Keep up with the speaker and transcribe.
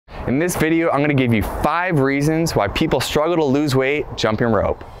In this video, I'm gonna give you 5 reasons why people struggle to lose weight jumping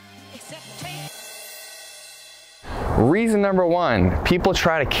rope. Reason number 1, people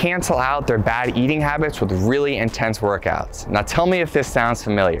try to cancel out their bad eating habits with really intense workouts. Now tell me if this sounds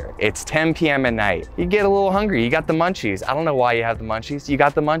familiar. It's 10 p.m. at night. You get a little hungry, you got the munchies. I don't know why you have the munchies, you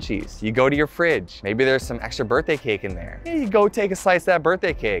got the munchies. You go to your fridge, maybe there's some extra birthday cake in there. Yeah, you go take a slice of that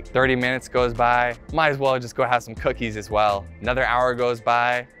birthday cake. 30 minutes goes by, might as well just go have some cookies as well. Another hour goes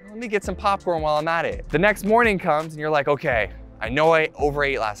by, let me get some popcorn while I'm at it. The next morning comes and you're like, okay, I know I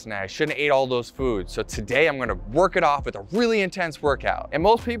overate last night. I shouldn't have ate all those foods. So today I'm gonna work it off with a really intense workout. And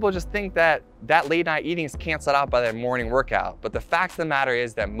most people just think that late night eating is canceled out by that morning workout. But the fact of the matter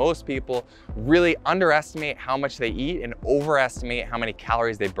is that most people really underestimate how much they eat and overestimate how many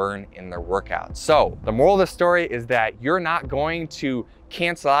calories they burn in their workouts. So the moral of the story is that you're not going to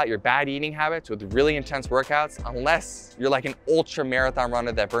cancel out your bad eating habits with really intense workouts unless you're like an ultra marathon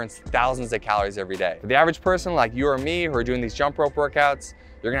runner that burns thousands of calories every day. For the average person like you or me who are doing these jump rope workouts,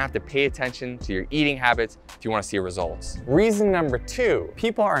 you're gonna have to pay attention to your eating habits if you wanna see results. Reason number 2,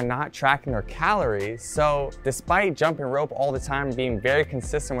 people are not tracking their calories, so despite jumping rope all the time and being very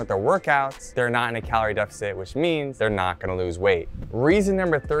consistent with their workouts, they're not in a calorie deficit, which means they're not gonna lose weight. Reason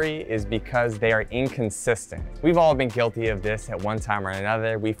number 3 is because they are inconsistent. We've all been guilty of this at one time or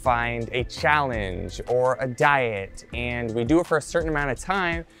another. We find a challenge or a diet and we do it for a certain amount of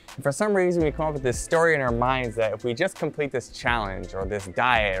time. And for some reason, we come up with this story in our minds that if we just complete this challenge or this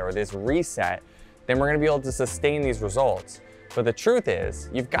diet or this reset, then we're gonna be able to sustain these results. But the truth is,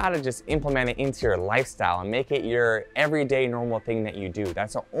 you've gotta just implement it into your lifestyle and make it your everyday normal thing that you do.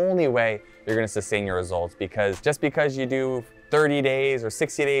 That's the only way you're gonna sustain your results, because just because you do 30 days or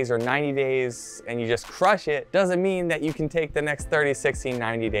 60 days or 90 days and you just crush it doesn't mean that you can take the next 30, 60,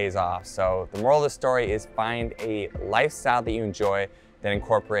 90 days off. So the moral of the story is find a lifestyle that you enjoy that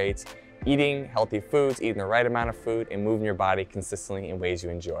incorporates eating healthy foods, eating the right amount of food, and moving your body consistently in ways you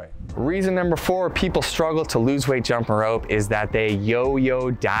enjoy. Reason number 4, people struggle to lose weight jumping rope is that they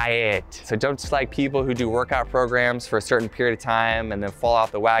yo-yo diet. So just like people who do workout programs for a certain period of time and then fall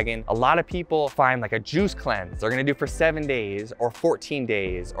off the wagon, a lot of people find like a juice cleanse they're gonna do for 7 days or 14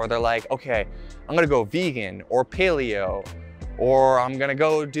 days, or they're like, okay, I'm gonna go vegan or paleo, or I'm gonna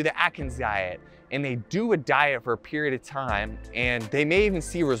go do the Atkins diet. And they do a diet for a period of time and they may even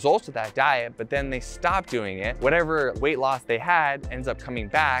see results with that diet, but then they stop doing it. Whatever weight loss they had ends up coming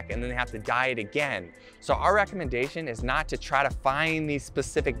back and then they have to diet again. So our recommendation is not to try to find these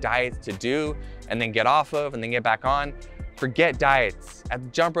specific diets to do and then get off of and then get back on. Forget diets. At the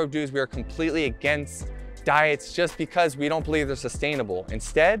Jump Rope Dudes, we are completely against diets just because we don't believe they're sustainable.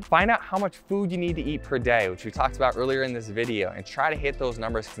 Instead, find out how much food you need to eat per day, which we talked about earlier in this video, and try to hit those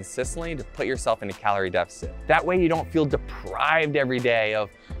numbers consistently to put yourself in a calorie deficit. That way you don't feel deprived every day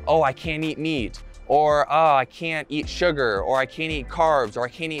of, oh, I can't eat meat, or oh, I can't eat sugar, or I can't eat carbs, or I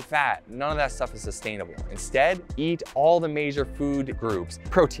can't eat fat. None of that stuff is sustainable. Instead, eat all the major food groups.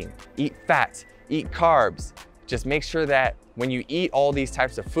 Protein, eat fats, eat carbs. Just make sure that when you eat all these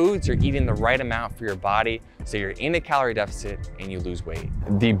types of foods, you're eating the right amount for your body, so you're in a calorie deficit and you lose weight.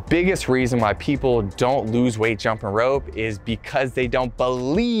 The biggest reason why people don't lose weight jumping rope is because they don't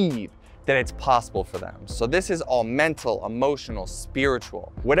believe that it's possible for them. So this is all mental, emotional,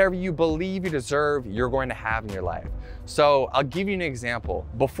 spiritual. Whatever you believe you deserve, you're going to have in your life. So I'll give you an example.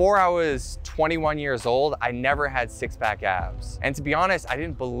 Before I was 21 years old, I never had 6-pack abs. And to be honest, I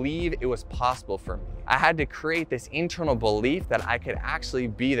didn't believe it was possible for me. I had to create this internal belief that I could actually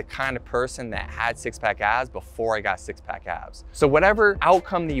be the kind of person that had 6-pack abs before I got 6-pack abs. So whatever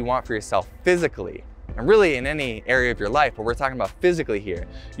outcome that you want for yourself physically, and really in any area of your life, but we're talking about physically here,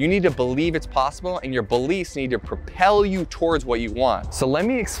 you need to believe it's possible and your beliefs need to propel you towards what you want. So let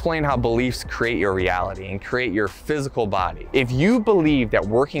me explain how beliefs create your reality and create your physical body. If you believe that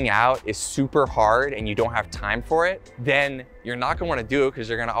working out is super hard and you don't have time for it, then you're not gonna wanna do it because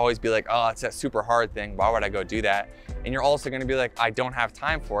you're gonna always be like, oh, it's that super hard thing, why would I go do that? And you're also gonna be like, I don't have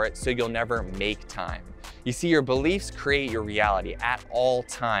time for it, so you'll never make time. You see, your beliefs create your reality at all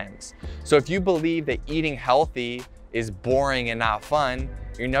times. So if you believe that eating healthy is boring and not fun,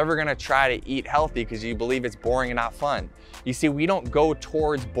 you're never gonna try to eat healthy because you believe it's boring and not fun. You see, we don't go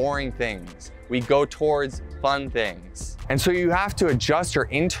towards boring things. We go towards fun things. And so you have to adjust your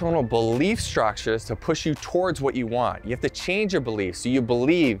internal belief structures to push you towards what you want. You have to change your beliefs so you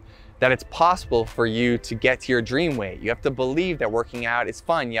believe that it's possible for you to get to your dream weight. You have to believe that working out is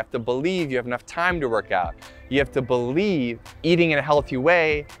fun. You have to believe you have enough time to work out. You have to believe eating in a healthy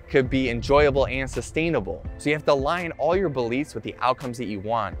way could be enjoyable and sustainable. So you have to align all your beliefs with the outcomes that you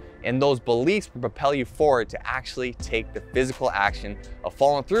want. And those beliefs will propel you forward to actually take the physical action of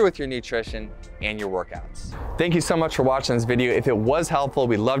following through with your nutrition and your workouts. Thank you so much for watching this video. If it was helpful,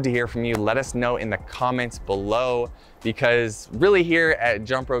 we'd love to hear from you. Let us know in the comments below, because really here at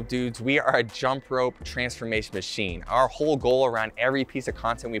Jump Rope Dudes, we are a jump rope transformation machine. Our whole goal around every piece of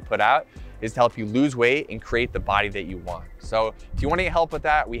content we put out is to help you lose weight and create the body that you want. So if you want to get help with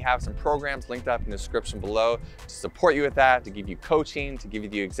that, we have some programs linked up in the description below to support you with that, to give you coaching, to give you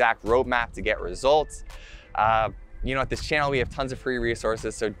the exact roadmap to get results. You know, at this channel, we have tons of free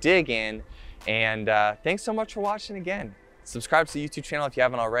resources, so dig in. And thanks so much for watching again. Subscribe to the YouTube channel if you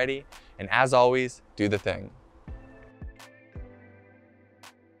haven't already. And as always, do the thing.